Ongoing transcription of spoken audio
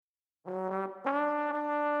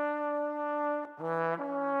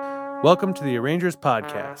Welcome to the Arrangers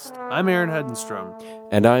Podcast. I'm Aaron Hedenstrom.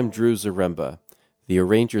 And I'm Drew Zaremba. The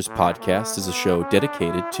Arrangers Podcast is a show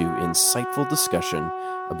dedicated to insightful discussion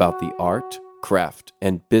about the art, craft,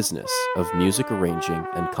 and business of music arranging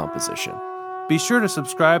and composition. Be sure to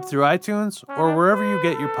subscribe through iTunes or wherever you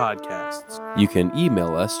get your podcasts. You can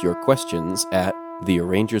email us your questions at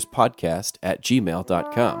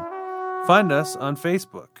thearrangerspodcast@gmail.com. Find us on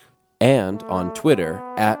Facebook. And on Twitter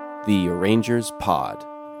at thearrangerspod.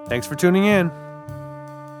 Thanks for tuning in.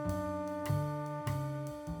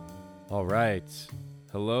 All right.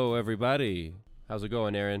 Hello, everybody. How's it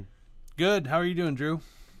going, Aaron? Good. How are you doing, Drew?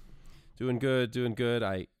 Doing good.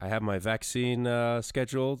 I have my vaccine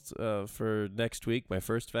scheduled for next week, my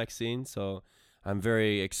first vaccine, so I'm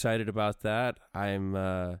very excited about that.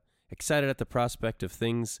 I'm excited at the prospect of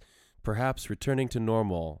things perhaps returning to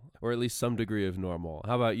normal, or at least some degree of normal.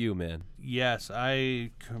 How about you, man? Yes, I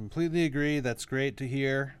completely agree. That's great to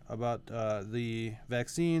hear about the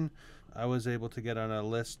vaccine. I was able to get on a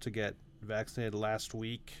list to get vaccinated last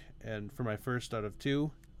week, and for my first out of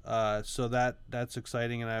two. So that's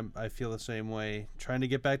exciting, and I feel the same way. Trying to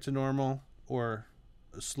get back to normal, or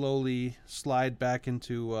slowly slide back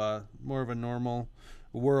into more of a normal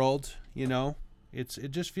world, you know.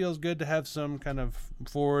 It just feels good to have some kind of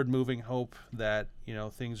forward-moving hope that, you know,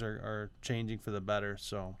 things are changing for the better.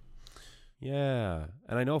 So, yeah,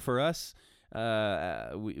 and I know for us,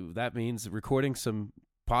 that means recording some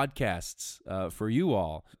podcasts for you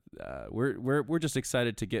all. We're just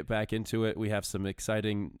excited to get back into it. We have some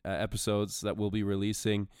exciting episodes that we'll be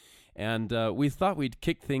releasing, and we thought we'd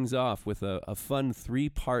kick things off with a fun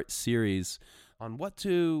 3-part series on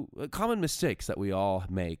common mistakes that we all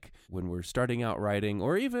make when we're starting out writing,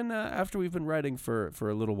 or even after we've been writing for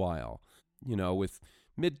a little while. You know, with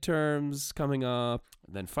midterms coming up,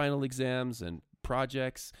 and then final exams and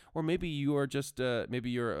projects, or maybe you're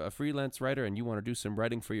a freelance writer and you want to do some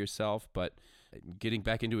writing for yourself, but getting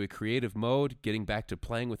back into a creative mode, getting back to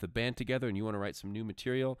playing with a band together, and you want to write some new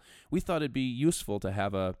material. We thought it'd be useful to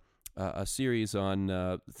have a series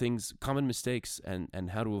on common mistakes and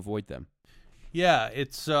how to avoid them. yeah,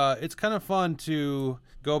 it's kind of fun to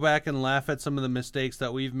go back and laugh at some of the mistakes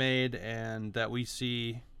that we've made and that we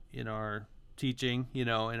see in our teaching, you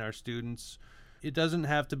know, in our students. It doesn't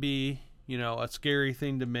have to be, you know, a scary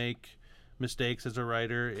thing to make mistakes as a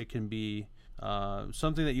writer. It can be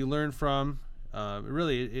something that you learn from.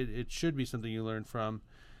 Really, it should be something you learn from.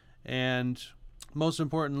 And most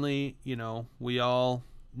importantly, you know, we all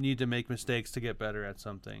need to make mistakes to get better at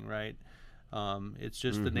something, right? It's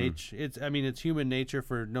just the nature. It's human nature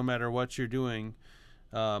for no matter what you're doing.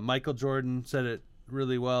 Michael Jordan said it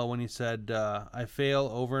really well when he said, I fail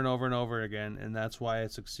over and over and over again, and that's why I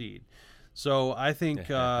succeed. So I think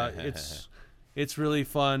it's really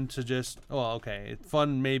fun to just,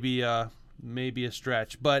 fun maybe a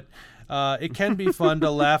stretch, but it can be fun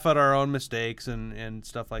to laugh at our own mistakes and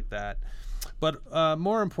stuff like that. But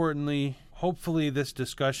more importantly, hopefully this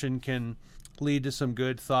discussion can lead to some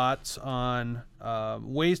good thoughts on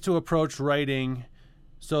ways to approach writing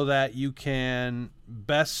so that you can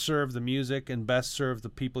best serve the music and best serve the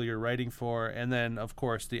people you're writing for, and then, of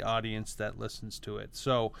course, the audience that listens to it.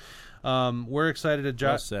 So we're excited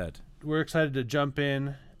to jump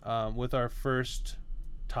in with our first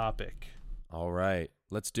topic. All right,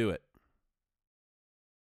 let's do it.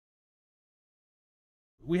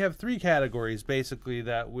 We have 3 categories, basically,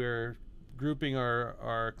 that we're grouping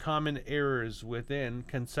our common errors within: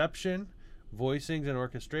 conception, voicings and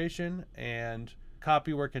orchestration, and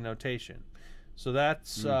copywork and notation. So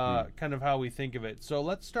that's kind of how we think of it. So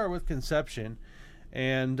let's start with conception.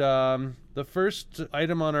 And the first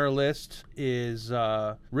item on our list is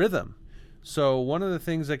rhythm. So one of the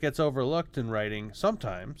things that gets overlooked in writing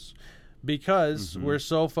sometimes, because we're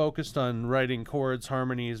so focused on writing chords,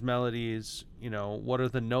 harmonies, melodies, you know, what are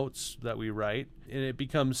the notes that we write, and it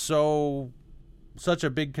becomes such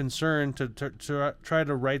a big concern to try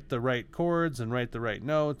to write the right chords and write the right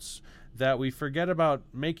notes that we forget about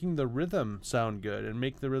making the rhythm sound good and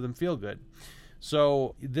make the rhythm feel good.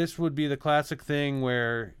 So this would be the classic thing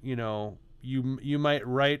where, you know, you might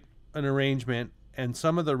write an arrangement and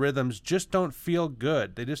some of the rhythms just don't feel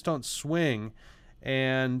good. They just don't swing.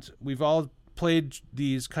 And we've all played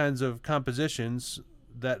these kinds of compositions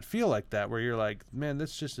that feel like that, where you're like, man,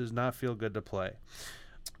 this just does not feel good to play.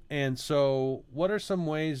 And so what are some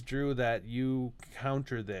ways, Drew, that you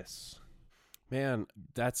counter this? Man,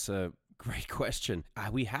 that's a great question.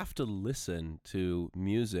 We have to listen to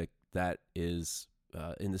music that is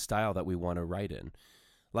in the style that we want to write in.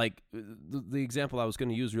 Like the example I was going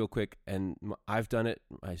to use real quick, and I've done it,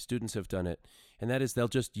 my students have done it, and that is they'll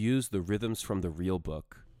just use the rhythms from the real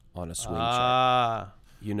book on a swing chart. Ah,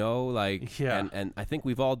 You know, like, Yeah. and I think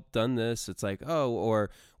we've all done this. It's like, oh,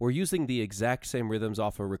 or we're using the exact same rhythms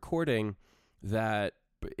off a recording that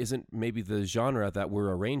isn't maybe the genre that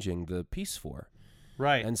we're arranging the piece for.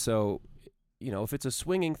 right. And so, you know, if it's a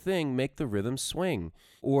swinging thing, make the rhythm swing.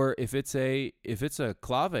 Or if it's a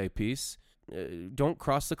clave piece, don't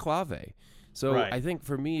cross the clave. So Right. I think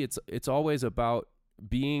for me, it's always about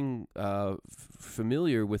being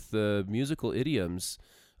familiar with the musical idioms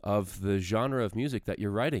of the genre of music that you're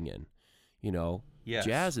writing in. You know, Yes.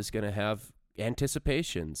 jazz is going to have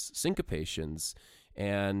anticipations, syncopations,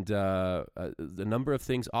 and the number of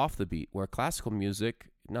things off the beat, where classical music,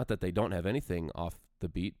 not that they don't have anything off the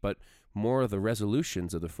beat, but more of the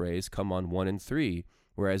resolutions of the phrase come on 1 and 3,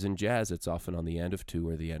 whereas in jazz it's often on the end of 2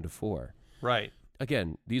 or the end of 4. Right.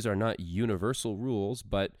 Again, these are not universal rules,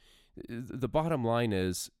 but the bottom line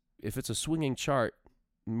is, if it's a swinging chart,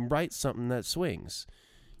 write something that swings.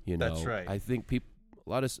 You know, That's right. I think people, a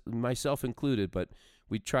lot of myself included, but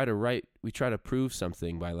we try to prove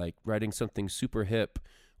something by like writing something super hip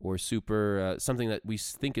or super something that we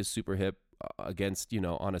think is super hip against, you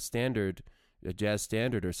know, on a jazz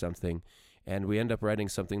standard or something, and we end up writing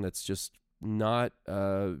something that's just not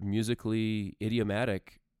musically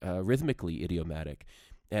idiomatic, rhythmically idiomatic.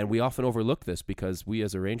 And we often overlook this because we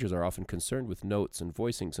as arrangers are often concerned with notes and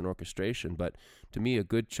voicings and orchestration. But to me, a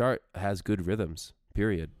good chart has good rhythms,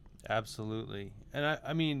 period. Absolutely. And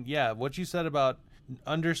I mean, yeah, what you said about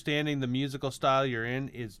understanding the musical style you're in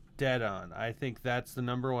is dead on. I think that's the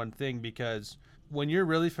number one thing, because when you're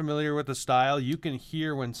really familiar with the style, you can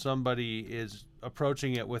hear when somebody is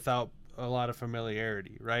approaching it without a lot of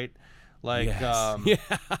familiarity, right? Like, Yes.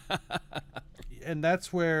 and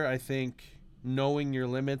that's where I think knowing your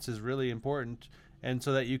limits is really important, and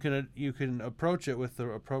so that you can approach it with the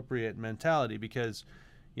appropriate mentality. Because,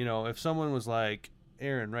 you know, if someone was like,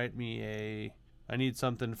 Aaron, I need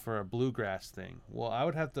something for a bluegrass thing, well, I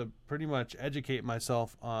would have to pretty much educate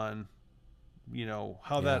myself on, you know,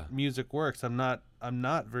 how that music works. I'm not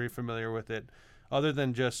very familiar with it, other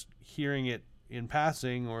than just hearing it in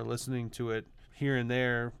passing or listening to it here and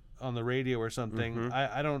there on the radio or something.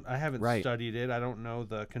 Mm-hmm. I haven't Right. studied it. I don't know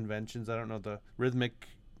the conventions. I don't know the rhythmic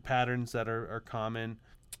patterns that are common.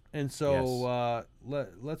 And so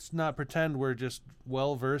let's not pretend we're just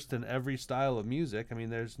well versed in every style of music. I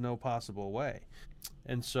mean, there's no possible way.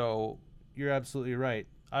 And so you're absolutely right.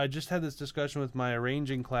 I just had this discussion with my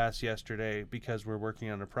arranging class yesterday because we're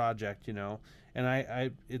working on a project, you know. And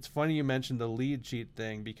I it's funny you mentioned the lead sheet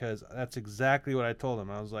thing, because that's exactly what I told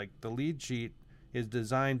them. I was like, the lead sheet is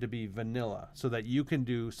designed to be vanilla so that you can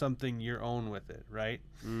do something your own with it, right?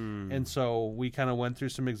 And so we kind of went through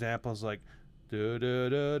some examples like da da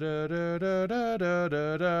da da da da da da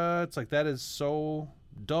da da. It's like, that is so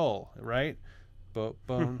dull, right? There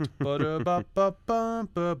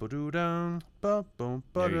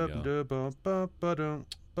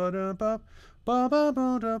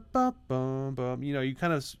you know,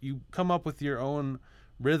 you come up with your own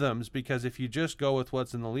rhythms, because if you just go with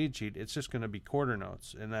what's in the lead sheet, it's just going to be quarter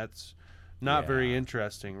notes, and that's not very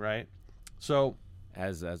interesting, right? So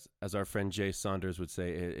As our friend Jay Saunders would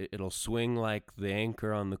say, it'll swing like the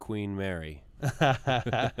anchor on the Queen Mary.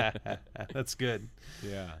 that's good.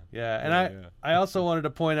 Yeah. And I also wanted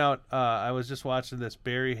to point out, I was just watching this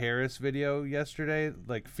Barry Harris video yesterday,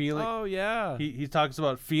 like feeling. Oh yeah. He talks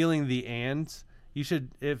about feeling the ands. You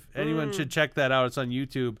should, if anyone should check that out. It's on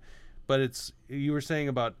YouTube. But you were saying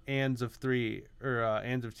about ands of 3 or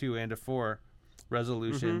ands of 2, and of 4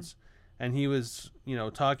 resolutions, and he was, you know,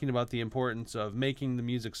 talking about the importance of making the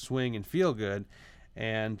music swing and feel good,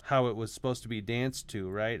 and how it was supposed to be danced to,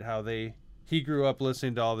 right? How he grew up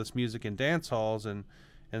listening to all this music in dance halls, and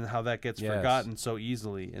how that gets forgotten so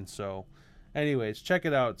easily. And so, anyways, check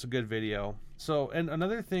it out. It's a good video. So, and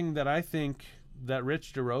another thing that I think that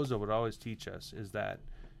Rich DeRosa would always teach us is that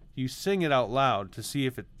you sing it out loud to see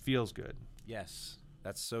if it feels good. Yes,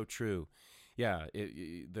 that's so true. Yeah,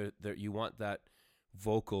 you want that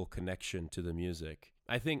vocal connection to the music.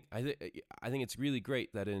 I think it's really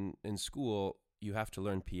great that in school you have to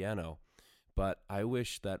learn piano, but I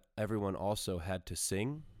wish that everyone also had to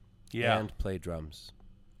sing and play drums.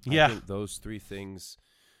 I think those 3 things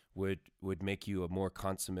would make you a more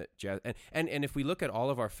consummate jazz. And if we look at all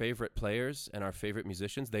of our favorite players and our favorite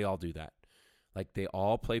musicians, they all do that. Like, they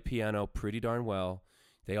all play piano pretty darn well.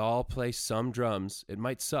 They all play some drums. It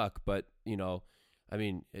might suck, but, you know, I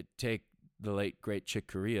mean, take the late, great Chick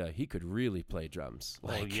Corea. He could really play drums.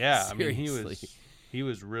 Well, Like, yeah. seriously. I mean, He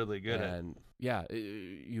was really good and yeah,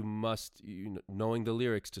 you must, knowing the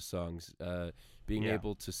lyrics to songs, being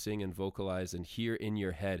able to sing and vocalize and hear in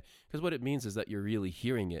your head, because what it means is that you're really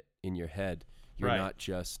hearing it in your head. You're not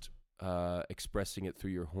just expressing it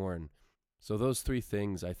through your horn. So those three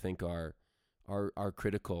things, I think, are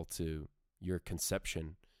critical to your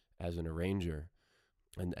conception as an arranger,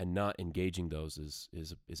 and not engaging those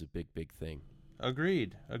is a big thing.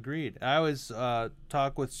 Agreed. I always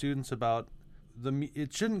talk with students about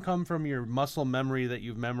it shouldn't come from your muscle memory that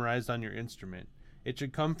you've memorized on your instrument. It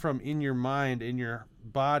should come from in your mind, in your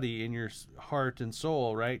body, in your heart and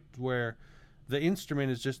soul, right? Where the instrument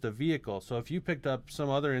is just a vehicle. So if you picked up some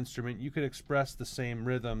other instrument, you could express the same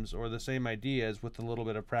rhythms or the same ideas with a little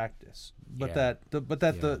bit of practice. But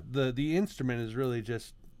the instrument is really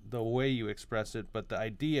just the way you express it, but the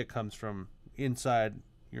idea comes from inside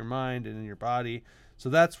your mind and in your body. So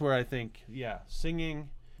that's where I think, singing,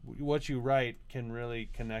 what you write can really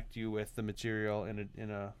connect you with the material in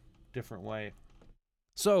a different way.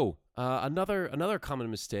 So another common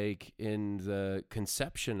mistake in the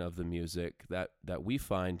conception of the music that we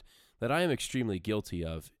find, that I am extremely guilty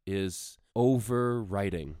of, is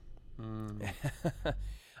overwriting.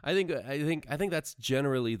 I think that's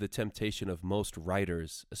generally the temptation of most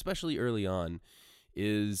writers, especially early on,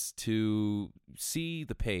 is to see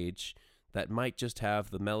the page that might just have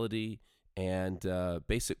the melody and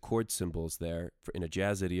basic chord symbols there in a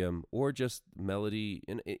jazz idiom, or just melody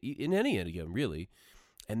in any idiom, really,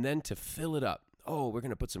 and then to fill it up. Oh, we're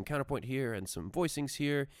going to put some counterpoint here and some voicings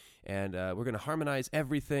here, and we're going to harmonize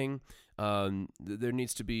everything. There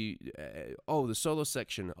needs to be, the solo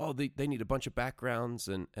section. Oh, they need a bunch of backgrounds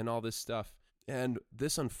and all this stuff. And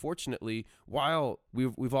this, unfortunately, while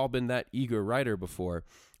we've all been that eager writer before,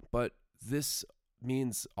 but this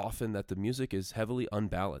means often that the music is heavily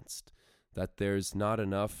unbalanced, that there's not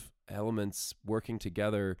enough elements working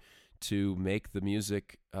together to make the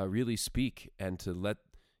music really speak, and to let,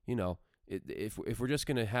 if we're just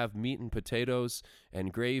going to have meat and potatoes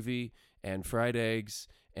and gravy and fried eggs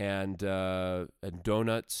and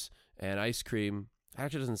donuts and ice cream,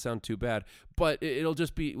 actually doesn't sound too bad, but it'll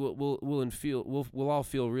just be, we'll all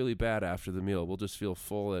feel really bad after the meal. We'll just feel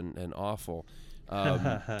full and awful,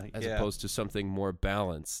 as opposed to something more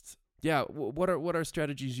balanced. Yeah. What are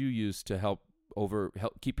strategies you use to help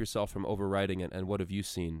keep yourself from overwriting, and what have you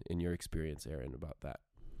seen in your experience, Aaron, about that?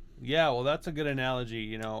 Yeah, well, that's a good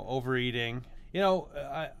analogy. Overeating.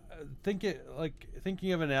 I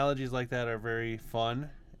thinking of analogies like that are very fun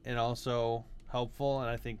and also helpful, and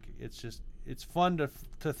I think it's fun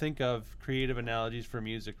to think of creative analogies for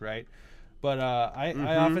music, right? But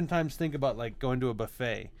I oftentimes think about like going to a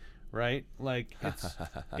buffet, right? Like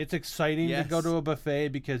it's exciting to go to a buffet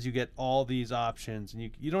because you get all these options,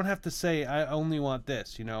 and you don't have to say I only want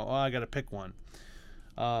this. I got to pick one.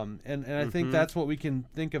 And I think that's what we can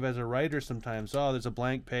think of as a writer sometimes. Oh, there's a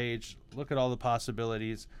blank page. Look at all the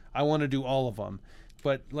possibilities. I want to do all of them.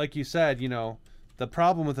 But like you said, the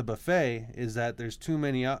problem with a buffet is that there's too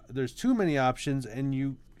many options, and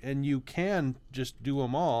you can just do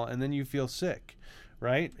them all, and then you feel sick,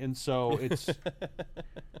 right? And so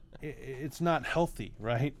it's not healthy,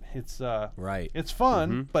 right? It's right. It's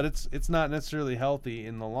fun, but it's not necessarily healthy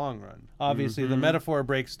in the long run. Obviously, the metaphor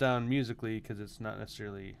breaks down musically because it's not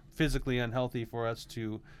necessarily physically unhealthy for us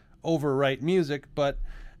to overwrite music, but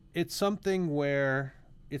it's something where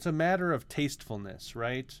it's a matter of tastefulness,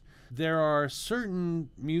 right? There are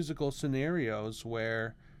certain musical scenarios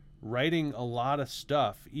where writing a lot of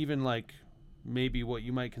stuff, even like maybe what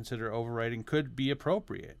you might consider overwriting, could be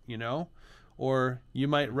appropriate, Or you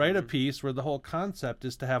might write a piece where the whole concept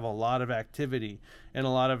is to have a lot of activity and a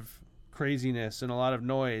lot of craziness and a lot of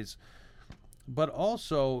noise. But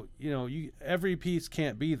also, every piece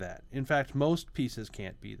can't be that. In fact, most pieces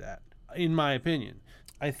can't be that, in my opinion.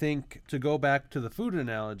 I think, to go back to the food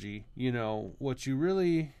analogy, what you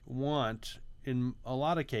really want in a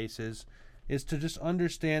lot of cases is to just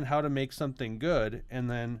understand how to make something good,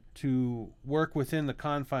 and then to work within the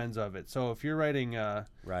confines of it. So if you're writing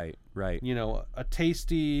right, a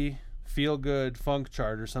tasty, feel-good funk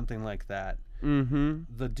chart or something like that,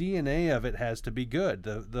 the DNA of it has to be good.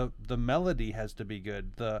 The melody has to be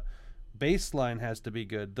good. The bass line has to be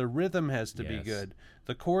good. The rhythm has to be good.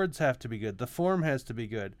 The chords have to be good. The form has to be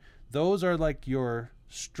good. Those are like your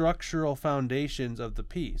structural foundations of the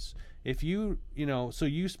piece. If you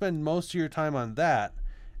spend most of your time on that,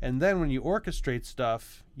 and then when you orchestrate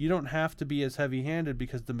stuff, you don't have to be as heavy-handed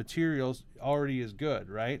because the materials already is good,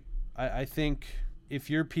 right? I think if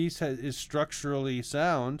your piece is structurally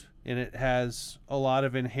sound and it has a lot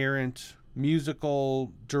of inherent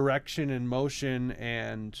musical direction and motion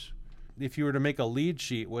and if you were to make a lead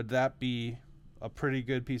sheet, would that be a pretty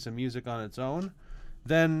good piece of music on its own?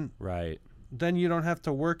 Then you don't have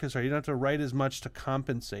to work as hard. You don't have to write as much to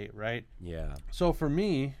compensate, right? Yeah. So for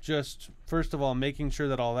me, just first of all, making sure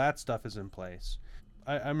that all that stuff is in place.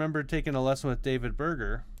 I remember taking a lesson with David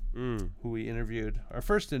Berger, who we interviewed, our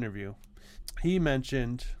first interview. He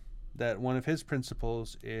mentioned that one of his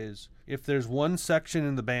principles is if there's one section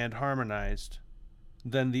in the band harmonized,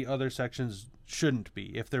 then the other sections shouldn't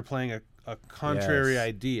be, if they're playing a contrary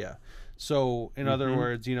idea. So in other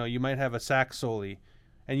words, you might have a sax solo,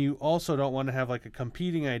 and you also don't want to have like a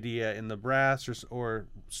competing idea in the brass or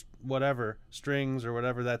whatever, strings or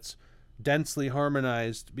whatever that's densely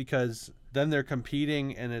harmonized, because then they're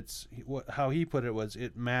competing, and it's how he put it was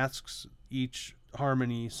it masks each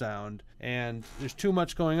harmony sound, and there's too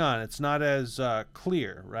much going on. It's not as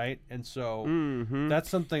clear, right? And so that's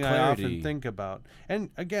something I often think about.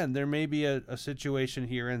 And again, there may be a situation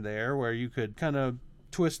here and there where you could kind of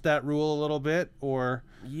twist that rule a little bit, or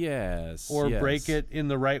break it in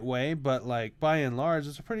the right way, but like by and large,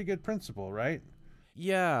 it's a pretty good principle, right?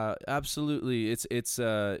 Yeah, absolutely. It's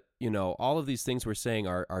all of these things we're saying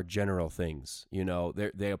are general things.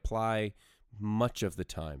 They apply much of the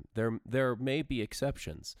time. There may be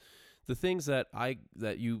exceptions. The things that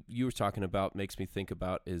you were talking about makes me think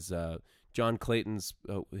about is John Clayton's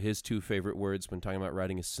his two favorite words when talking about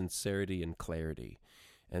writing is sincerity and clarity.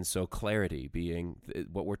 And so clarity being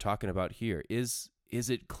what we're talking about here is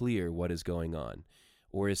it clear what is going on,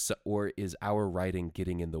 or is our writing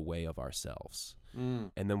getting in the way of ourselves?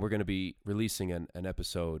 And then we're going to be releasing an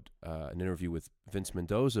episode, an interview with Vince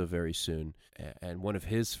Mendoza very soon, and one of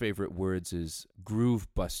his favorite words is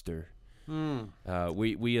groove buster.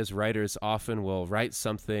 We as writers often will write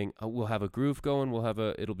something, we'll have a groove going,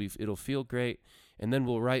 it'll feel great, and then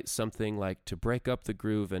we'll write something like to break up the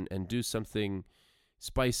groove and do something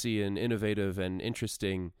spicy and innovative and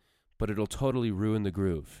interesting, but it'll totally ruin the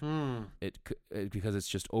groove. Because it's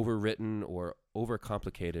just overwritten or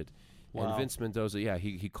overcomplicated. Wow. And Vince Mendoza,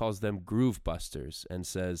 he calls them groove busters and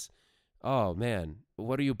says, "Oh man,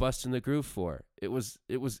 what are you busting the groove for? It was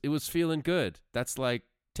feeling good. That's like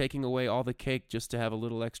taking away all the cake just to have a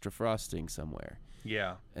little extra frosting somewhere."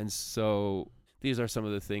 Yeah. And so these are some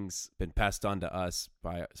of the things been passed on to us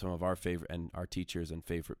by some of our favorite and our teachers and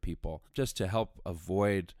favorite people, just to help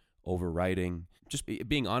avoid overwriting, just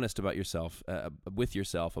being honest about yourself, with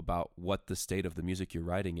yourself about what the state of the music you're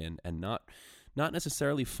writing in, and not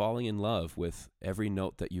necessarily falling in love with every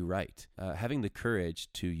note that you write. Having the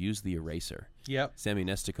courage to use the eraser. Yep. Sammy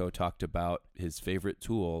Nestico talked about his favorite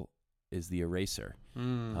tool is the eraser.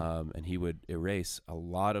 And he would erase a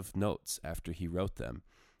lot of notes after he wrote them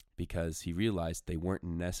because he realized they weren't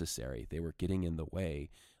necessary. They were getting in the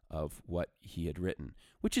way of what he had written,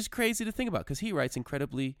 which is crazy to think about because he writes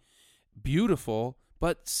incredibly beautiful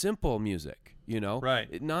but simple music,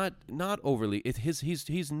 right? Not overly.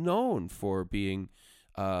 He's known for being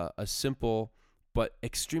a simple but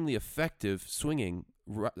extremely effective swinging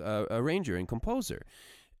arranger and composer.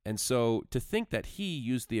 And so to think that he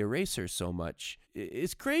used the eraser so much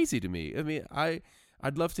is crazy to me. I mean,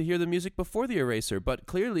 I'd love to hear the music before the eraser, but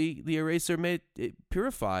clearly the eraser it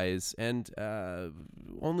purifies and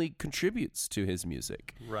only contributes to his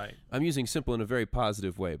music. Right. I'm using simple in a very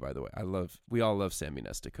positive way, by the way. We all love Sammy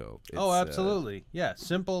Nestico. Oh, absolutely.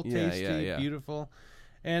 Simple, tasty, beautiful.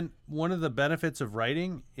 And one of the benefits of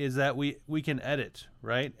writing is that we can edit,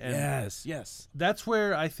 right? And yes. That's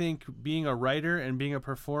where I think being a writer and being a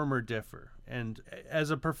performer differ. And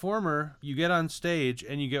as a performer, you get on stage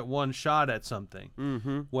and you get one shot at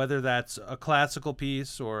something, whether that's a classical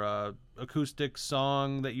piece or a acoustic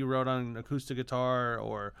song that you wrote on an acoustic guitar,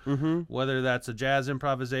 or whether that's a jazz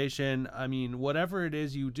improvisation. I mean, whatever it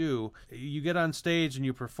is you do, you get on stage and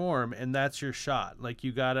you perform, and that's your shot. Like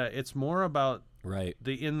it's more about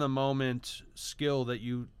the in the moment skill that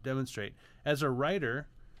you demonstrate. As a writer,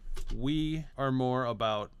 we are more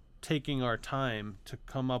about taking our time to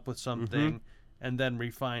come up with something and then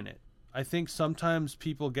refine it. I think sometimes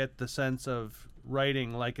people get the sense of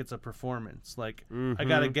writing like it's a performance. Like, I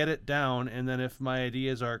got to get it down, and then if my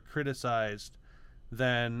ideas are criticized,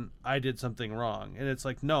 then I did something wrong. And it's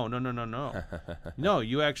like, no. No,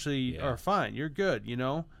 you actually are fine. You're good,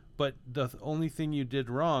 But the only thing you did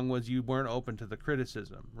wrong was you weren't open to the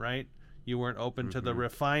criticism, right? You weren't open to the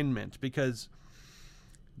refinement, because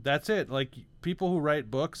that's it. Like, people who write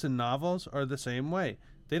books and novels are the same way.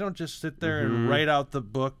 They don't just sit there and write out the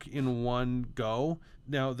book in one go.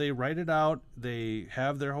 Now, they write it out, they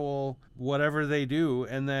have their whole whatever they do,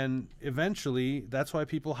 and then eventually that's why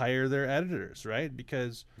people hire their editors, right?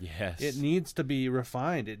 Because it needs to be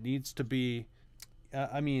refined. It needs to be,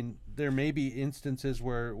 I mean, there may be instances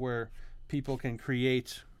where people can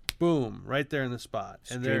create, boom, right there in the spot.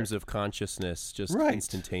 And streams of consciousness just Right.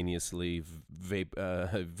 instantaneously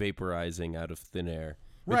vaporizing out of thin air,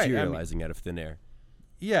 Right, I mean- materializing out of thin air.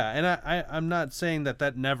 Yeah, and I'm not saying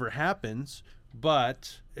that never happens,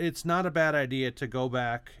 but it's not a bad idea to go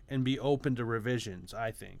back and be open to revisions,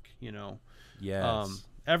 I think, you know. Yes.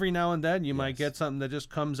 Every now and then you might Yes. get something that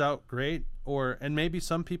just comes out great, and maybe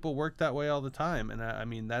some people work that way all the time, and I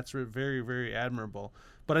mean that's very, very admirable.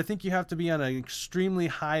 But I think you have to be on an extremely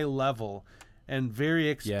high level and very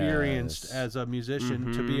experienced Yes. as a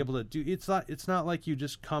musician to be Mhm. able to do. It's not like you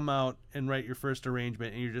just come out and write your first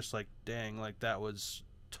arrangement and you're just like, dang, like that was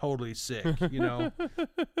totally sick, you know.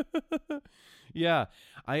 Yeah,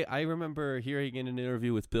 I remember hearing in an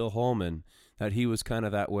interview with Bill Holman that he was kind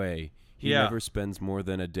of that way. He Yeah. never spends more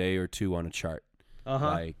than a day or two on a chart,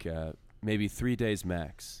 like maybe 3 days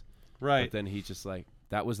max. Right. But then he just like,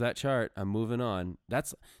 that was that chart. I'm moving on.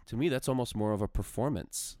 That's, to me, that's almost more of a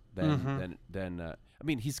performance than I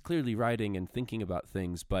mean, he's clearly writing and thinking about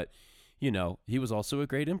things, but you know, he was also a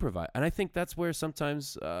great improviser. And I think that's where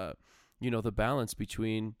sometimes, you know, the balance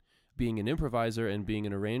between being an improviser and being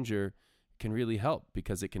an arranger can really help,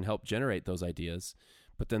 because it can help generate those ideas.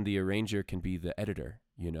 But then the arranger can be the editor,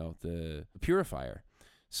 you know, the purifier.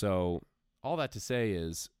 So all that to say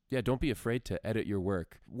is, yeah, don't be afraid to edit your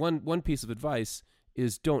work. One piece of advice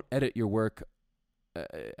is don't edit your work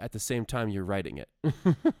at the same time you're writing it.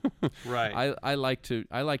 Right. I like to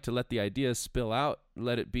let the ideas spill out,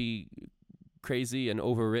 let it be crazy and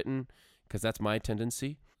overwritten, because that's my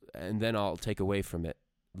tendency, and then I'll take away from it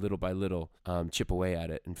little by little, chip away at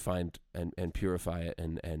it and find and purify it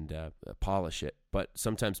and polish it. But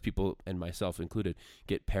sometimes people, and myself included,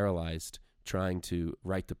 get paralyzed trying to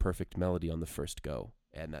write the perfect melody on the first go,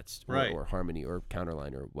 and that's Right. or harmony or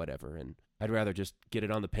counterline or whatever. And I'd rather just get it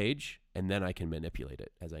on the page, and then I can manipulate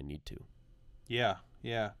it as I need to. Yeah,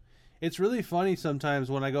 yeah. It's really funny sometimes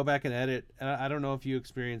when I go back and edit, and I don't know if you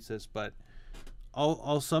experience this, but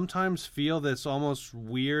I'll sometimes feel this almost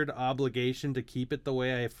weird obligation to keep it the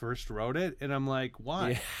way I first wrote it, and I'm like, why?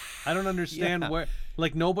 Yeah. I don't understand Yeah. where,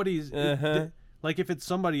 like, nobody's Uh-huh. like, if it's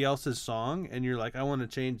somebody else's song and you're like, I want to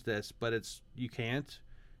change this, but you can't.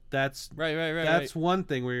 That's Right. that's one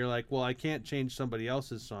thing where you're like, well, I can't change somebody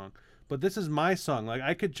else's song, but this is my song. Like,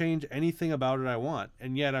 I could change anything about it I want,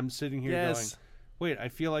 and yet I'm sitting here going, wait, I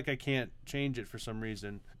feel like I can't change it for some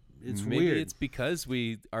reason. It's Maybe weird. it's because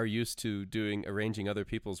we are used to arranging other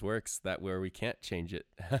people's works that where we can't change it.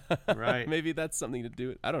 Right. Maybe that's something to do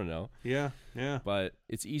with, I don't know. Yeah. But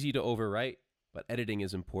it's easy to overwrite, but editing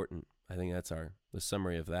is important. I think that's the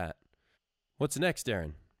summary of that. What's next,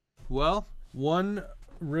 Darren? Well, one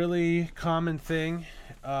really common thing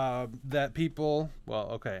that people,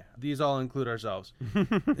 these all include ourselves.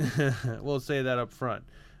 We'll say that up front.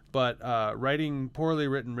 But writing poorly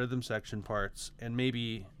written rhythm section parts, and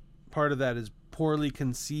maybe part of that is poorly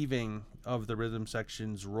conceiving of the rhythm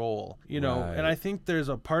section's role, you know. Right. And I think there's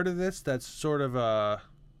a part of this that's sort of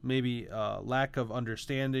maybe a lack of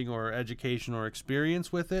understanding or education or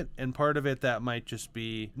experience with it, and part of it that might just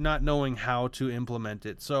be not knowing how to implement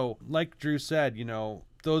it. So like Drew said, you know,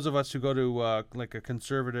 those of us who go to like a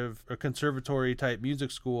conservatory type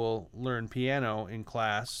music school learn piano in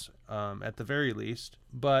class, at the very least,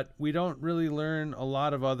 but we don't really learn a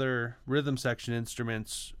lot of other rhythm section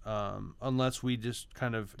instruments unless we just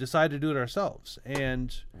kind of decide to do it ourselves.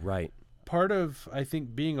 And Right. part of, I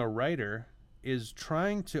think, being a writer is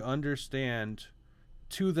trying to understand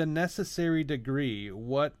to the necessary degree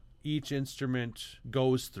what each instrument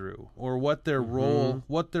goes through, or what their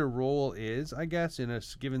role is, I guess, in a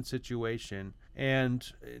given situation. And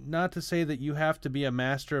not to say that you have to be a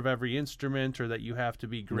master of every instrument, or that you have to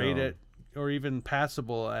be great No. at, or even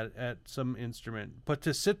passable at some instrument, but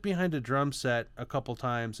to sit behind a drum set a couple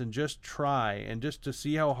times and just try, and just to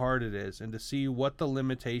see how hard it is, and to see what the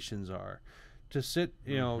limitations are. To sit,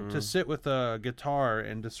 to sit with a guitar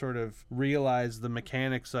and to sort of realize the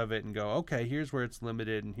mechanics of it and go, okay, here's where it's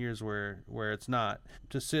limited and here's where it's not.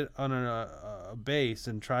 To sit on a bass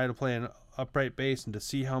and try to play an upright bass, and to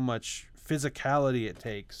see how much physicality it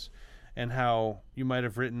takes, and how you might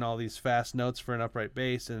have written all these fast notes for an upright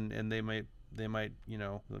bass, and they might, like,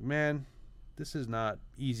 man, this is not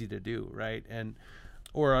easy to do, right? And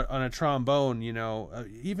or on a trombone,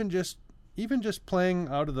 even just playing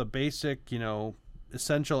out of the basic,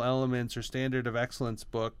 essential elements or standard of excellence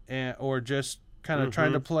book, or just kind of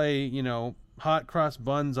trying to play, hot cross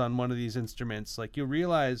buns on one of these instruments, like, you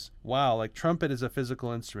realize, wow, like, trumpet is a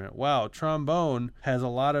physical instrument. Wow, trombone has a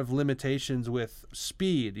lot of limitations with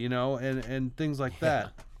speed, and things like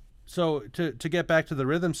that. So to get back to the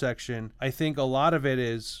rhythm section, I think a lot of it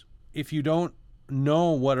is if you don't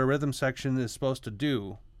know what a rhythm section is supposed to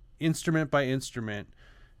do, instrument by instrument,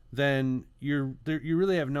 then you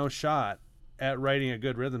really have no shot at writing a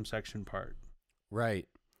good rhythm section part. Right.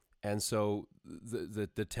 And so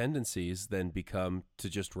the tendencies then become to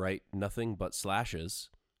just write nothing but slashes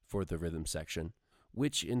for the rhythm section,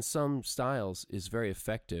 which in some styles is very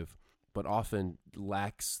effective, but often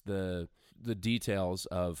lacks the details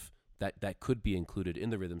of that could be included in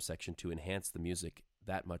the rhythm section to enhance the music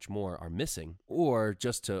that much more are missing, or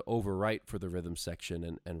just to overwrite for the rhythm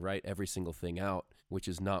section and write every single thing out, which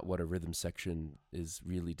is not what a rhythm section is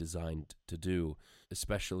really designed to do.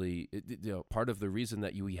 Especially, part of the reason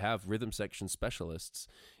that we have rhythm section specialists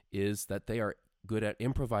is that they are good at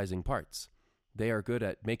improvising parts. They are good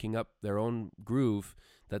at making up their own groove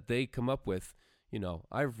that they come up with.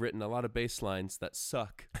 I've written a lot of bass lines that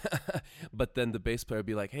suck, but then the bass player would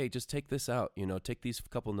be like, hey, just take this out, take these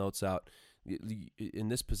couple notes out. In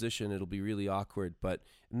this position, it'll be really awkward,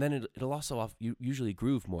 and then it'll also usually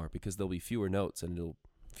groove more because there'll be fewer notes and it'll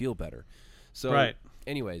feel better. So right.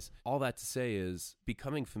 Anyways, all that to say is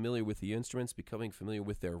becoming familiar with the instruments, becoming familiar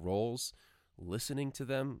with their roles, listening to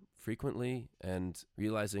them frequently and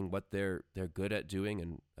realizing what they're good at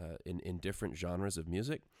doing and in different genres of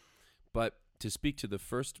music. But to speak to the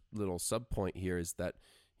first little sub point here is that,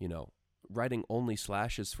 writing only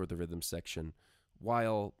slashes for the rhythm section,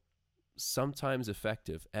 while sometimes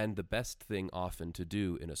effective and the best thing often to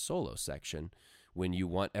do in a solo section when you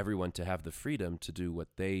want everyone to have the freedom to do what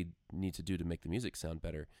they need to do to make the music sound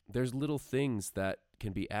better, there's little things that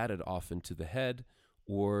can be added often to the head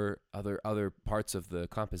or other parts of the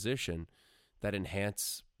composition that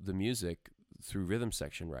enhance the music through rhythm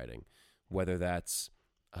section writing, whether that's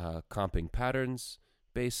comping patterns,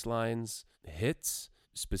 bass lines, hits,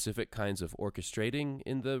 specific kinds of orchestrating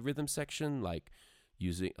in the rhythm section, like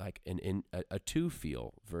using like a 2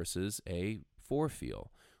 feel versus a 4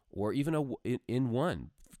 feel, or even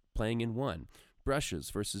playing in 1, brushes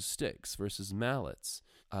versus sticks versus mallets,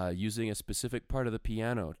 using a specific part of the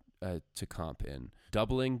piano to comp in,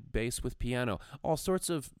 doubling bass with piano, all sorts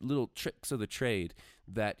of little tricks of the trade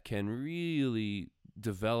that can really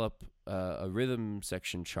develop a rhythm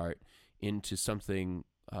section chart into something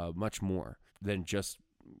much more than just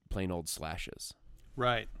plain old slashes.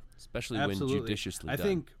 Right. Especially Absolutely. when judiciously done. I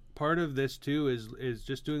think part of this too is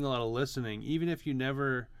just doing a lot of listening, even if you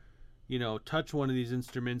never touch one of these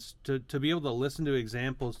instruments, to be able to listen to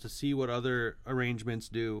examples to see what other arrangements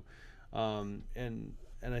do, and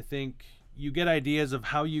I think you get ideas of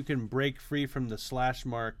how you can break free from the slash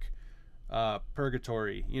mark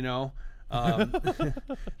purgatory,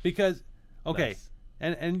 because Nice.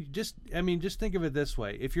 and just think of it this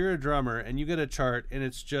way: if you're a drummer and you get a chart and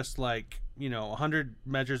it's just like 100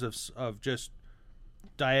 measures of just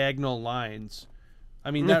diagonal lines,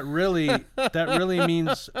 that really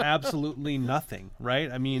means absolutely nothing, right?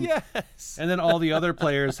 Yes. And then all the other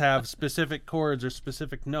players have specific chords or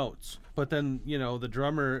specific notes, but then the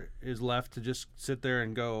drummer is left to just sit there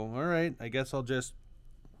and go, all right, I guess I'll just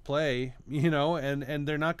play, and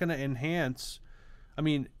they're not going to enhance.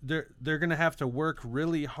 They're going to have to work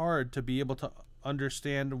really hard to be able to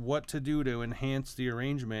understand what to do to enhance the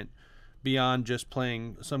arrangement beyond just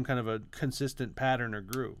playing some kind of a consistent pattern or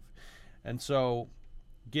groove. And so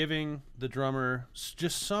giving the drummer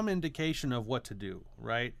just some indication of what to do,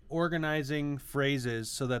 right? Organizing phrases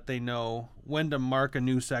so that they know when to mark a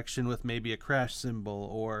new section with maybe a crash cymbal,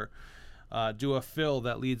 or do a fill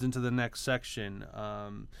that leads into the next section.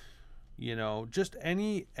 Just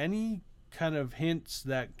any kind of hints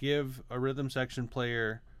that give a rhythm section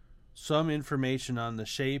player some information on the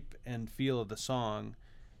shape and feel of the song,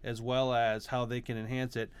 as well as how they can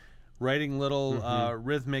enhance it. Writing little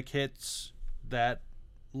rhythmic hits that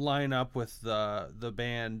line up with the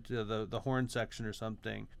band, the horn section or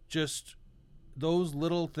something. Just those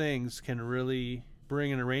little things can really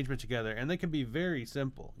bring an arrangement together, and they can be very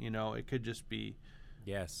simple. It could just be,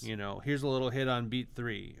 yes, here's a little hit on beat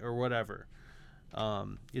 3 or whatever.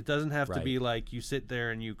 It doesn't have to be like you sit there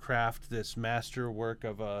and you craft this masterwork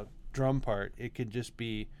of a drum part. It could just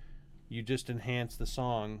be you just enhance the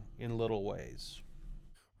song in little ways.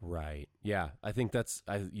 Right. Yeah, I think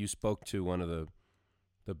you spoke to one of the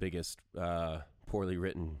biggest poorly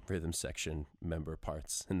written rhythm section member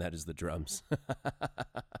parts, and that is the drums.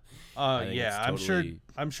 Yeah,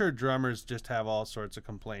 I'm sure drummers just have all sorts of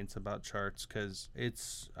complaints about charts, because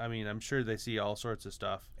I'm sure they see all sorts of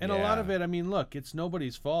stuff, and a lot of it, look, it's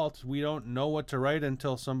nobody's fault. We don't know what to write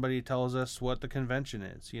until somebody tells us what the convention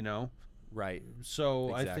is, Right.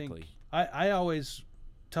 So exactly. I think I always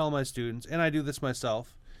tell my students, and I do this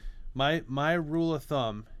myself, My rule of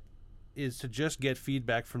thumb is to just get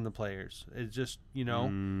feedback from the players. It's just,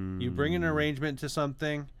 you bring an arrangement to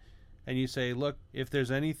something and you say, look, if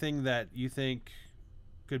there's anything that you think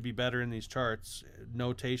could be better in these charts,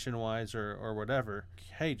 notation wise or whatever,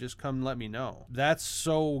 hey, just come let me know. That's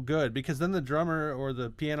so good, because then the drummer or the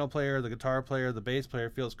piano player, the guitar player, the bass player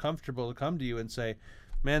feels comfortable to come to you and say,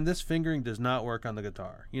 man, this fingering does not work on the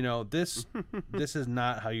guitar. This is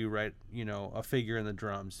not how you write, a figure in the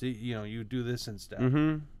drums. You do this instead.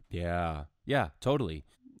 Mm-hmm. Yeah, totally.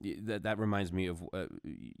 That reminds me of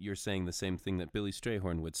you're saying the same thing that Billy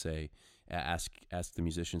Strayhorn would say. Ask the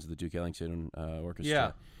musicians of the Duke Ellington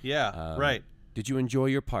Orchestra. Yeah, right. Did you enjoy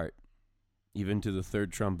your part? Even to the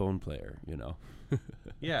third trombone player,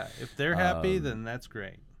 Yeah, if they're happy, then that's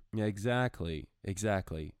great. Yeah, exactly.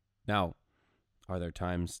 Now, are there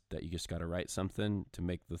times that you just got to write something to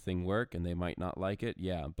make the thing work and they might not like it?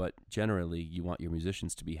 Yeah, but generally you want your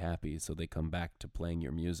musicians to be happy so they come back to playing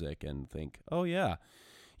your music and think, oh yeah,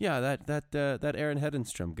 that Aaron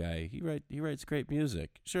Hedenstrom guy, he writes great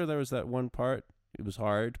music. Sure, there was that one part, it was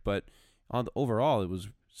hard, but overall it was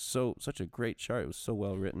such a great chart. It was so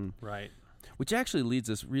well written. Right. Which actually leads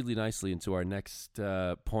us really nicely into our next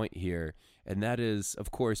point here, and that is,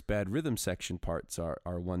 of course, bad rhythm section parts are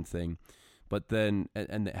one thing. But then,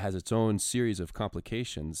 and it has its own series of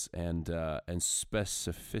complications and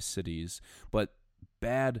specificities. But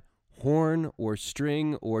bad horn or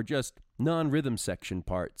string or just non-rhythm section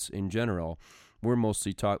parts in general, we're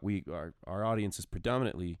mostly our audience is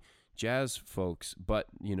predominantly jazz folks. But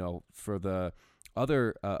for the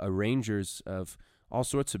other arrangers of all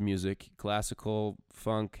sorts of music, classical,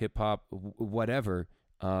 funk, hip hop, whatever,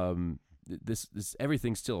 this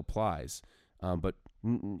everything still applies. But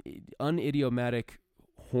unidiomatic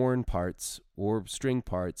horn parts or string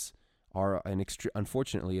parts are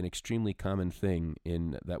unfortunately an extremely common thing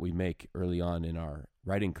that we make early on in our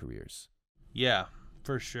writing careers. Yeah,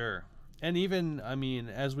 for sure. And even,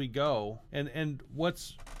 as we go, and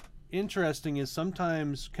what's interesting is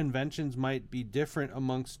sometimes conventions might be different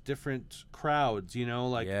amongst different crowds,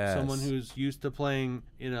 Yes. Someone who's used to playing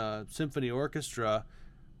in a symphony orchestra,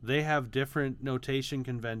 they have different notation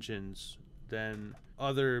conventions than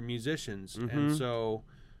other musicians. Mm-hmm. And so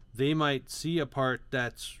they might see a part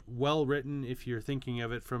that's well written if you're thinking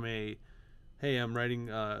of it from hey, I'm writing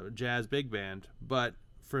a jazz big band, but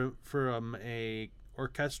from a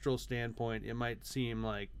orchestral standpoint, it might seem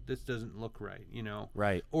like this doesn't look right,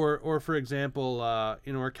 Right. Or for example,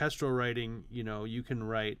 in orchestral writing, you can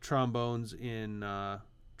write trombones in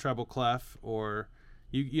treble clef, or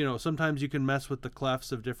sometimes you can mess with the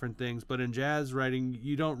clefs of different things, but in jazz writing,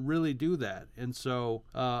 you don't really do that. And so,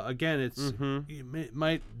 again, it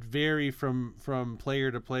might vary from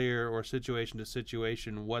player to player or situation to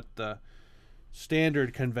situation what the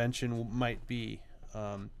standard convention might be.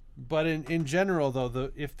 But in general,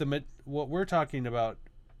 though, what we're talking about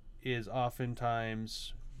is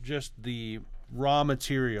oftentimes just the raw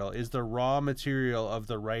material. Is the raw material of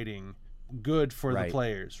the writing good for the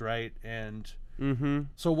players, right? And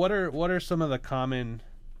so what are some of the common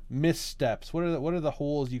missteps? What are the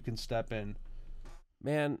holes you can step in?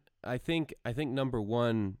 Man, I think number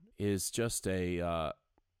one is just I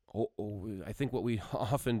think what we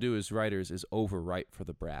often do as writers is overwrite for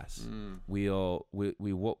the brass. We'll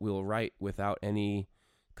write without any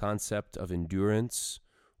concept of endurance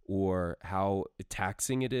or how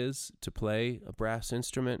taxing it is to play a brass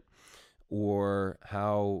instrument, or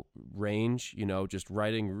how range, just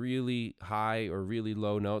writing really high or really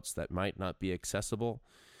low notes that might not be accessible.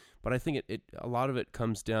 But I think a lot of it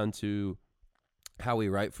comes down to how we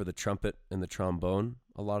write for the trumpet and the trombone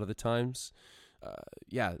a lot of the times.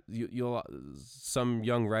 Some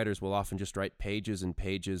young writers will often just write pages and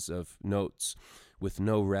pages of notes with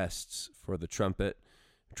no rests for the trumpet,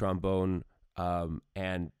 trombone,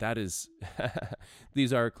 and that is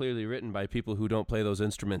these are clearly written by people who don't play those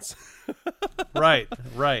instruments. Right,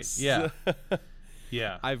 yeah.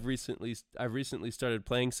 Yeah. I've recently started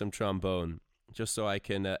playing some trombone just so I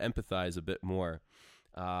can empathize a bit more.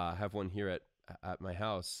 I have one here at my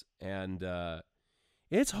house, and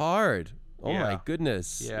it's hard. Oh my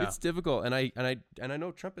goodness. Yeah. It's difficult. And I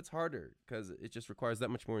know trumpet's harder because it just requires that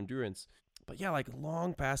much more endurance. But yeah, like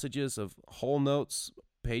long passages of whole notes,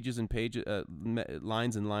 pages and pages,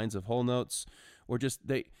 lines and lines of whole notes, or just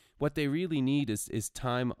what they really need is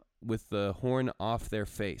time with the horn off their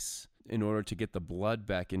face in order to get the blood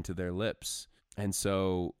back into their lips. And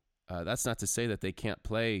so that's not to say that they can't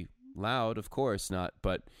play loud, of course not.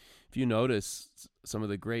 But if you notice some of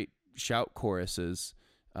the great shout choruses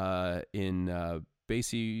in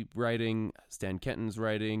Basie writing, Stan Kenton's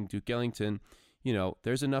writing, Duke Ellington,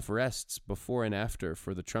 there's enough rests before and after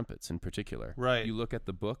for the trumpets in particular. Right. You look at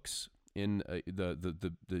the books in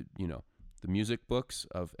the music books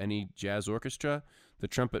of any jazz orchestra, the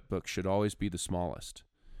trumpet book should always be the smallest.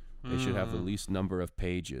 They should have the least number of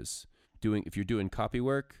pages. If you're doing copy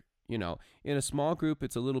work, in a small group,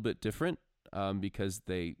 it's a little bit different because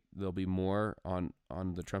there'll be more on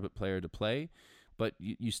the trumpet player to play. But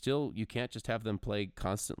you can't just have them play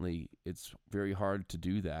constantly. It's very hard to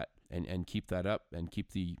do that and keep that up and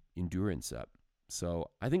keep the endurance up.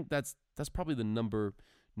 So I think that's probably the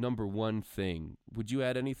number one thing. Would you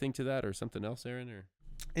add anything to that or something else, Aaron? Or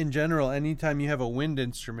in general, anytime you have a wind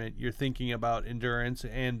instrument, you're thinking about endurance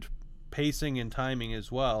and pacing and timing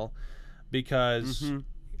as well, because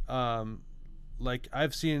like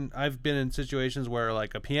I've been in situations where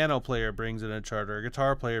like a piano player brings in a chart or a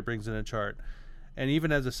guitar player brings in a chart, and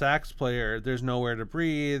even as a sax player, there's nowhere to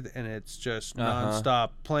breathe, and it's just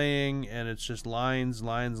nonstop playing, and it's just lines.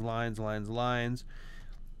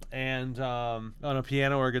 And on a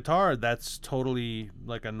piano or guitar, that's totally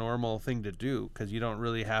like a normal thing to do because you don't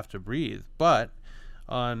really have to breathe. But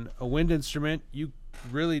on a wind instrument, you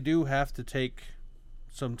really do have to take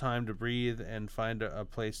some time to breathe and find a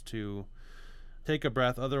place to take a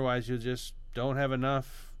breath. Otherwise, you just don't have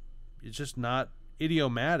enough. It's just not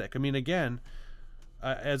idiomatic. I mean, again,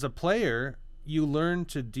 as a player, you learn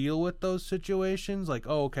to deal with those situations. Like,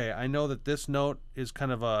 oh, okay, I know that this note is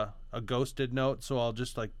kind of a ghosted note, so I'll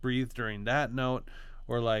just like breathe during that note.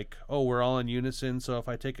 Or like, oh, we're all in unison, so if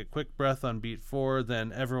I take a quick breath on beat 4,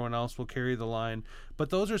 then everyone else will carry the line. But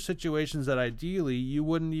those are situations that ideally you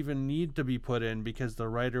wouldn't even need to be put in because the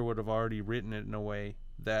writer would have already written it in a way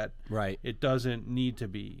that it doesn't need to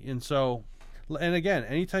be. And so, and again,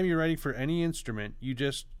 anytime you're writing for any instrument,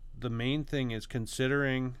 the main thing is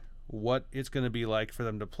considering what it's going to be like for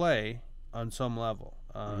them to play on some level.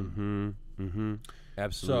 Absolutely.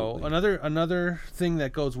 So another thing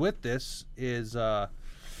that goes with this is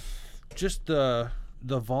just the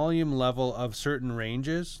volume level of certain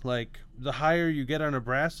ranges. Like the higher you get on a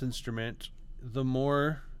brass instrument, the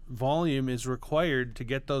more volume is required to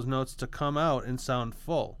get those notes to come out and sound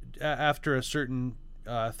full after a certain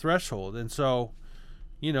threshold. And so,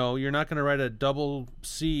 you're not going to write a double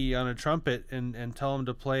C on a trumpet and tell them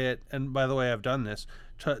to play it. And by the way, I've done this.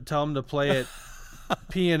 Tell them to play it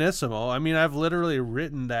pianissimo. I mean, I've literally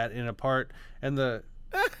written that in a part, and the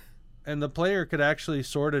player could actually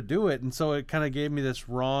sort of do it. And so it kind of gave me this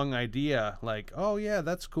wrong idea. Like, oh yeah,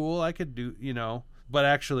 that's cool. I could do, but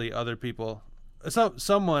actually other people,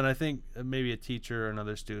 someone, I think maybe a teacher or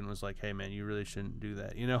another student was like, hey man, you really shouldn't do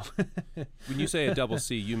that. When you say a double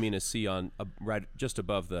C, you mean a C on right just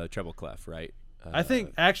above the treble clef, right? I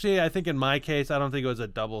think in my case, I don't think it was a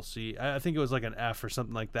double C. I think it was like an F or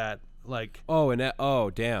something like that. Like, oh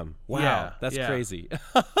damn, wow, yeah, that's crazy.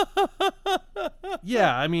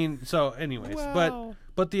 Yeah, I mean, so anyways, wow.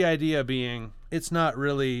 but the idea being, it's not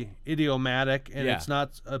really idiomatic, and it's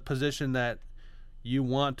not a position that you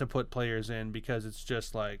want to put players in, because it's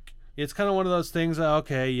just like, it's kind of one of those things.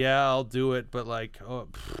 Okay, yeah, I'll do it, but like,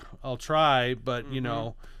 I'll try, but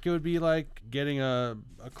it would be like getting a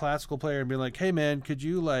classical player and being like, hey man, could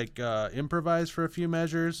you like improvise for a few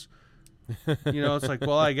measures? It's like,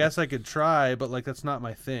 well, I guess I could try, but like, that's not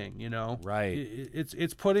my thing, Right.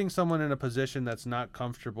 It's putting someone in a position that's not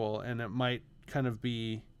comfortable, and it might kind of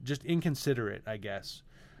be just inconsiderate, I guess.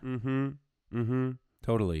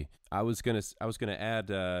 Totally. I was gonna add,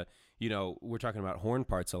 we're talking about horn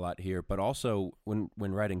parts a lot here, but also when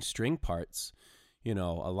writing string parts, a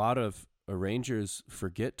lot of arrangers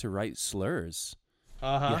forget to write slurs. You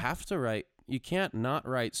have to write. You can't not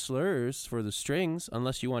write slurs for the strings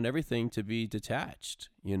unless you want everything to be detached,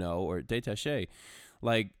 or détaché.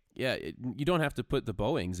 Like, yeah, you don't have to put the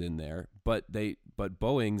bowings in there, but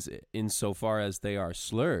bowings, insofar as they are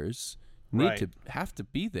slurs, have to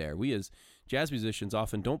be there. We as jazz musicians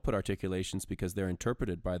often don't put articulations because they're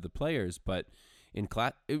interpreted by the players, but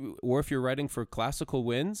or if you're writing for classical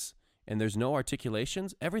winds and there's no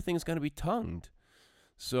articulations, everything's going to be tongued.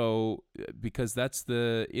 So, because that's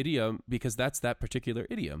the idiom, because that's that particular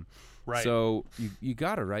idiom. Right. So you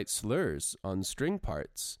got to write slurs on string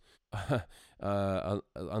parts,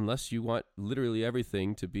 unless you want literally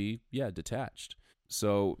everything to be detached.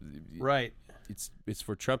 So right. It's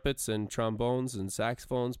for trumpets and trombones and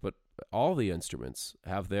saxophones, but all the instruments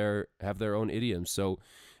have their own idioms. So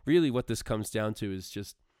really what this comes down to is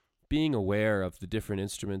just being aware of the different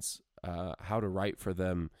instruments, how to write for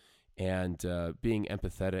them, and being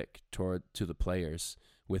empathetic to the players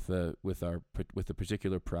with the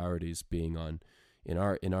particular priorities being on in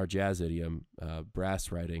our jazz idiom,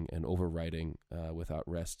 brass writing and overwriting without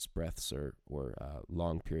rests, breaths, or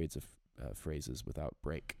long periods of phrases without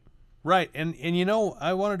break. Right, and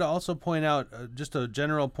I wanted to also point out just a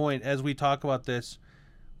general point as we talk about this.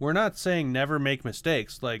 We're not saying never make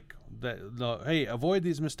mistakes, like that. Hey, avoid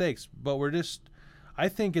these mistakes, but I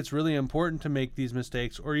think it's really important to make these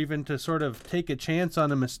mistakes, or even to sort of take a chance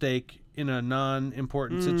on a mistake in a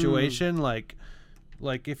non-important situation, like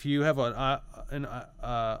if you have an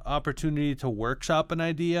opportunity to workshop an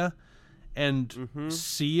idea and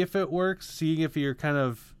see if it works, see if you're kind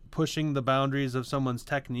of pushing the boundaries of someone's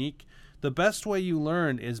technique. The best way you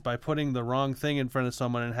learn is by putting the wrong thing in front of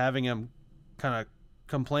someone and having them kind of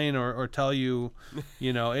complain or tell you,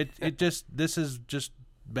 this is just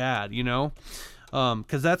bad,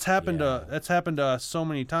 because that's happened to us so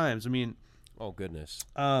many times. I mean, oh goodness.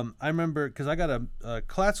 I remember because I got a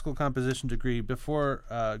classical composition degree before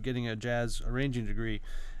getting a jazz arranging degree,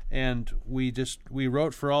 and we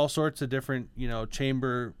wrote for all sorts of different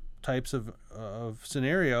chamber types of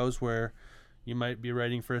scenarios where you might be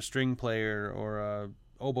writing for a string player or a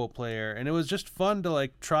oboe player, and it was just fun to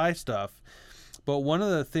like try stuff. But one of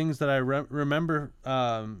the things that I remember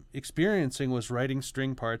experiencing was writing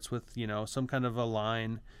string parts with some kind of a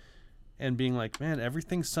line, and being like, man,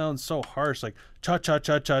 everything sounds so harsh, like cha cha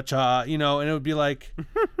cha cha cha, and it would be like,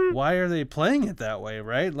 why are they playing it that way,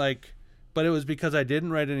 right? Like, but it was because I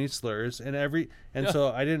didn't write any slurs,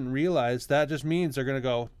 so I didn't realize that just means they're gonna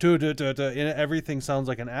go do do do do, and everything sounds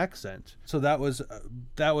like an accent. So that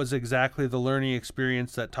was exactly the learning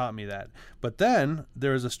experience that taught me that. But then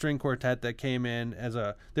there was a string quartet that came in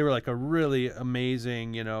they were like a really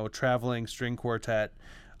amazing, traveling string quartet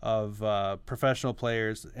of professional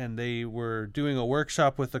players, and they were doing a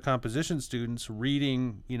workshop with the composition students,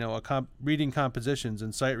 reading reading compositions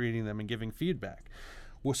and sight reading them and giving feedback.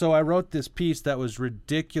 So I wrote this piece that was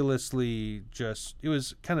ridiculously I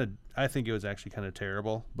think it was actually kind of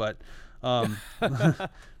terrible, but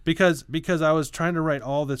because I was trying to write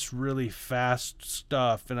all this really fast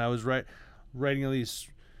stuff, and I was writing all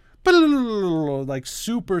these like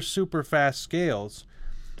super, super fast scales,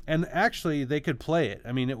 and actually they could play it.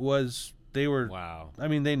 I mean, wow. I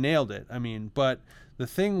mean, they nailed it. I mean, but the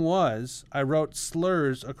thing was, I wrote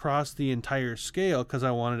slurs across the entire scale because I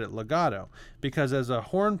wanted it legato. Because as a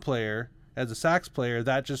horn player, as a sax player,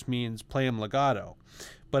 that just means play them legato.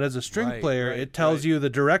 But as a string player, it tells you the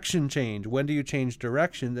direction change. When do you change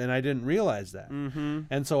direction? And I didn't realize that. Mm-hmm.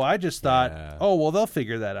 And so I just thought, oh, well, they'll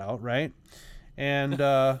figure that out, right? And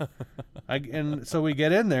so we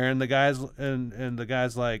get in there, and the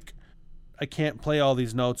guy's like, I can't play all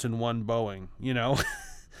these notes in one bowing,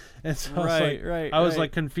 And so I was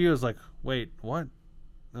like confused, like, wait, what?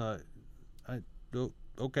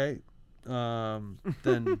 Okay,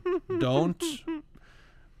 then don't.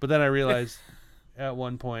 But then I realized at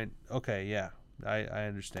one point, okay, yeah, I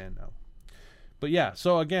understand now. But yeah,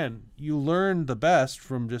 so again, you learn the best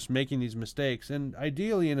from just making these mistakes, and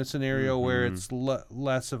ideally in a scenario where it's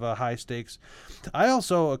less of a high stakes. I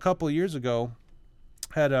also, a couple years ago,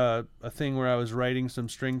 had a thing where I was writing some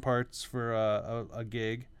string parts for a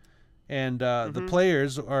gig. And the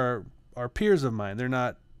players are peers of mine. They're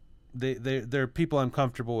not they're people I'm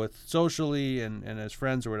comfortable with socially and as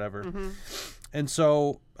friends or whatever. Mm-hmm. And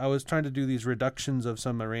so I was trying to do these reductions of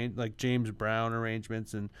some like James Brown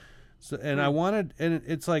arrangements, and I wanted, and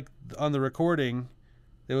it's like on the recording,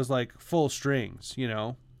 it was like full strings,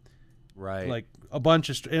 right? Like a bunch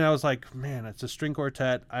of and I was like, man, it's a string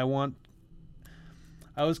quartet. I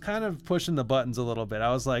was kind of pushing the buttons a little bit.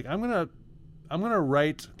 I was like, I'm gonna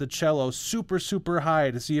write the cello super, super high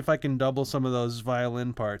to see if I can double some of those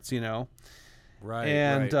violin parts, Right.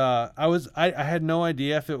 And I had no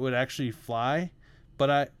idea if it would actually fly,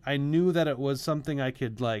 but I knew that it was something I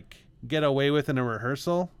could like get away with in a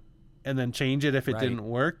rehearsal, and then change it if it didn't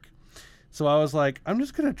work. So I was like, I'm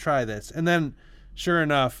just gonna try this, and then sure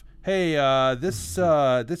enough, hey, this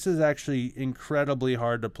is actually incredibly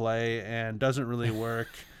hard to play and doesn't really work.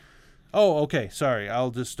 Oh, okay. Sorry,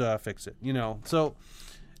 I'll just fix it. So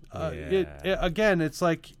again, it's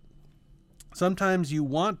like sometimes you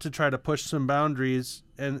want to try to push some boundaries,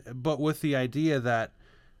 but with the idea that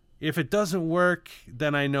if it doesn't work,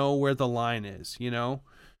 then I know where the line is.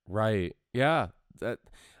 Right. Yeah.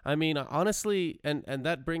 Honestly, and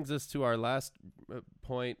that brings us to our last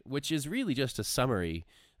point, which is really just a summary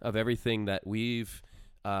of everything that we've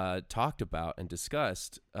talked about and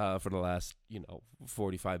discussed for the last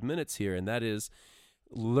 45 minutes here, and that is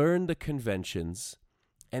learn the conventions,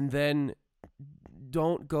 and then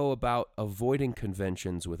don't go about avoiding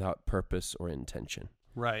conventions without purpose or intention.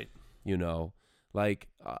 Right. Like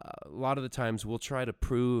a lot of the times we'll try to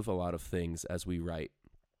prove a lot of things as we write,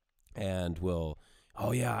 and we'll,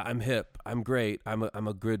 oh yeah, I'm hip, I'm great, I'm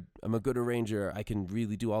a good arranger, I can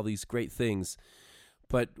really do all these great things.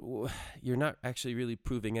 But you're not actually really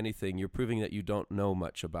proving anything. You're proving that you don't know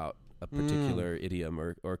much about a particular idiom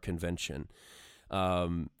or convention.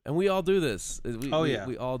 And we all do this. We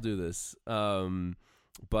all do this.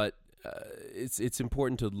 But it's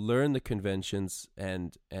important to learn the conventions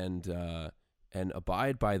and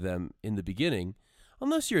abide by them in the beginning,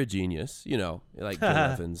 unless you're a genius, like Bill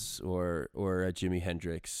Evans or a Jimi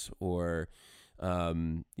Hendrix or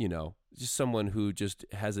just someone who just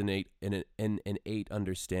has an innate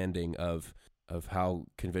understanding of how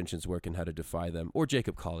conventions work and how to defy them, or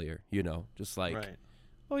Jacob Collier, just like, right.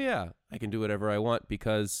 Oh yeah, I can do whatever I want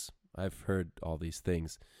because I've heard all these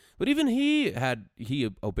things. But even he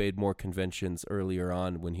obeyed more conventions earlier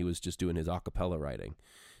on when he was just doing his a cappella writing.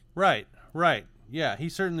 Right. Yeah, he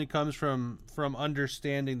certainly comes from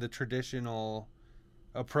understanding the traditional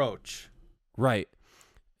approach. Right.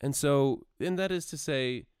 And that is to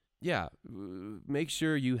say, yeah, make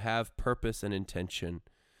sure you have purpose and intention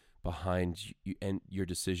behind you and your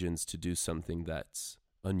decisions to do something that's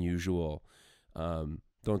unusual.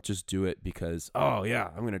 Don't just do it because, oh yeah,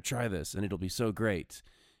 I'm going to try this and it'll be so great.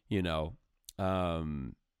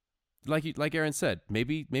 Like Aaron said,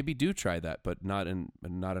 maybe do try that, but not in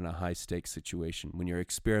a high stakes situation when you're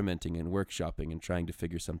experimenting and workshopping and trying to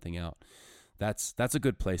figure something out. That's a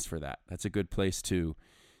good place for that. That's a good place to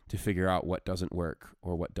figure out what doesn't work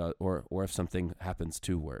or what does, or if something happens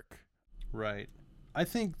to work. Right. I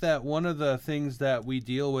think that one of the things that we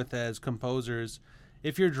deal with as composers,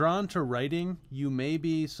 if you're drawn to writing, you may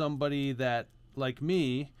be somebody that, like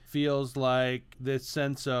me, feels like this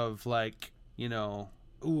sense of like, ooh,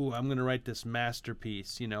 I'm going to write this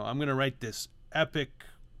masterpiece, I'm going to write this epic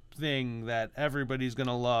thing that everybody's going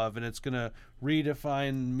to love, and it's going to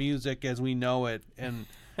redefine music as we know it. And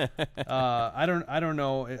I don't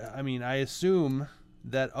know. I mean, I assume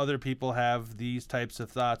that other people have these types of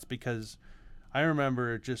thoughts, because I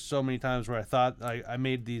remember just so many times where I thought I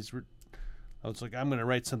made these. I was like, I'm going to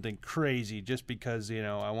write something crazy just because,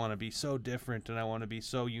 I want to be so different and I want to be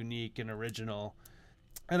so unique and original.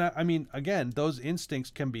 And I mean, again, those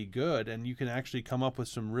instincts can be good, and you can actually come up with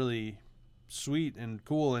some really sweet and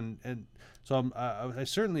cool. And so I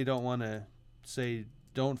certainly don't want to say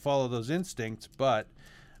don't follow those instincts, but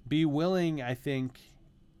be willing, I think,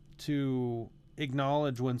 to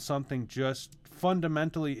acknowledge when something just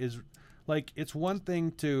fundamentally is like, it's one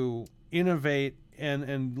thing to innovate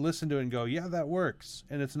and listen to it and go, yeah, that works.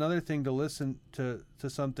 And it's another thing to listen to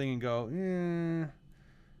something and go,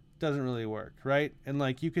 doesn't really work, right? And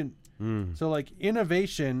like you can, so like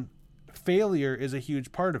innovation, failure is a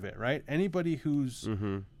huge part of it, right? Anybody who's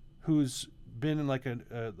been like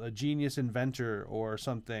a genius inventor or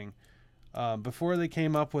something, before they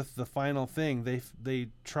came up with the final thing, they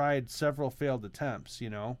tried several failed attempts,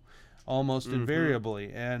 almost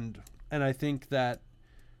invariably. And I think that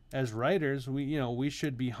as writers, we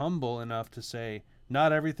should be humble enough to say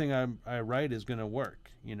not everything I write is going to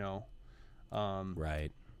work,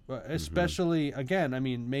 Right. Especially, again, I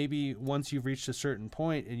mean, maybe once you've reached a certain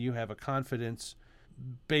point and you have a confidence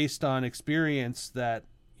based on experience that,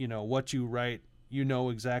 what you write,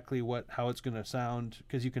 exactly how it's going to sound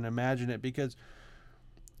because you can imagine it because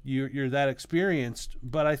you're that experienced.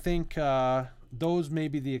 But I think those may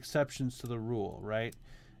be the exceptions to the rule, right?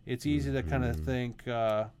 It's easy to kind of think,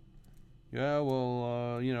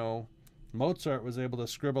 Mozart was able to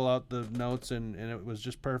scribble out the notes and it was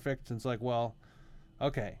just perfect. And it's like, well,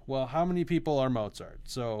 okay, well, how many people are Mozart?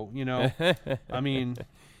 So, I mean,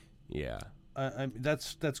 yeah,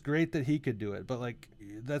 that's great that he could do it, but like,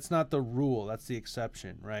 that's not the rule. That's the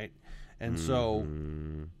exception. Right. And so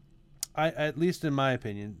at least in my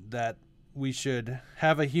opinion, that we should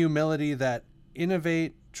have a humility that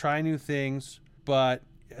innovate, try new things, but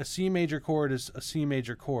a C major chord is a C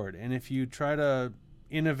major chord. And if you try to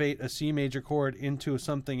innovate a C major chord into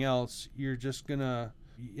something else, you're just gonna,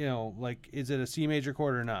 like, is it a C major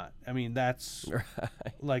chord or not? I mean, that's right.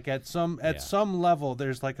 Like at some level,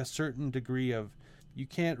 there's like a certain degree of, you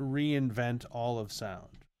can't reinvent all of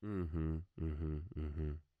sound.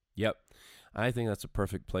 Yep. I think that's a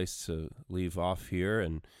perfect place to leave off here.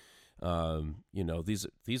 And,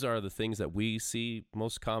 these are the things that we see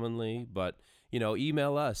most commonly, but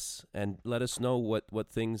email us and let us know what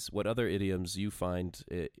other idioms you find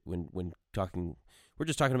when talking we're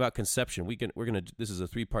just talking about conception. This is a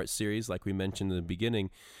 3-part series, like we mentioned in the beginning.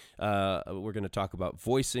 We're going to talk about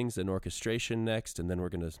voicings and orchestration next, and then we're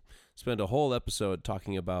going to spend a whole episode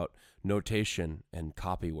talking about notation and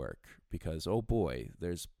copy work, because, oh boy,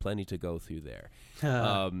 there's plenty to go through there.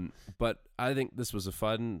 But I think this was a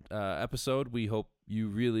fun episode. We hope you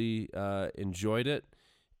really enjoyed it,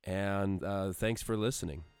 and thanks for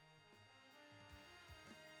listening.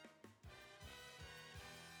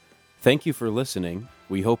 Thank you for listening.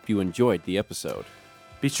 We hope you enjoyed the episode.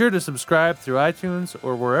 Be sure to subscribe through iTunes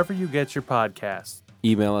or wherever you get your podcasts.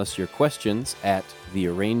 Email us your questions at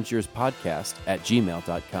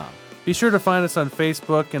thearrangerspodcast@gmail.com. Be sure to find us on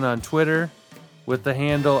Facebook and on Twitter with the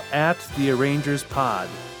handle @thearrangerspod.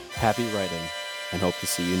 Happy writing, and hope to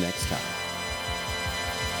see you next time.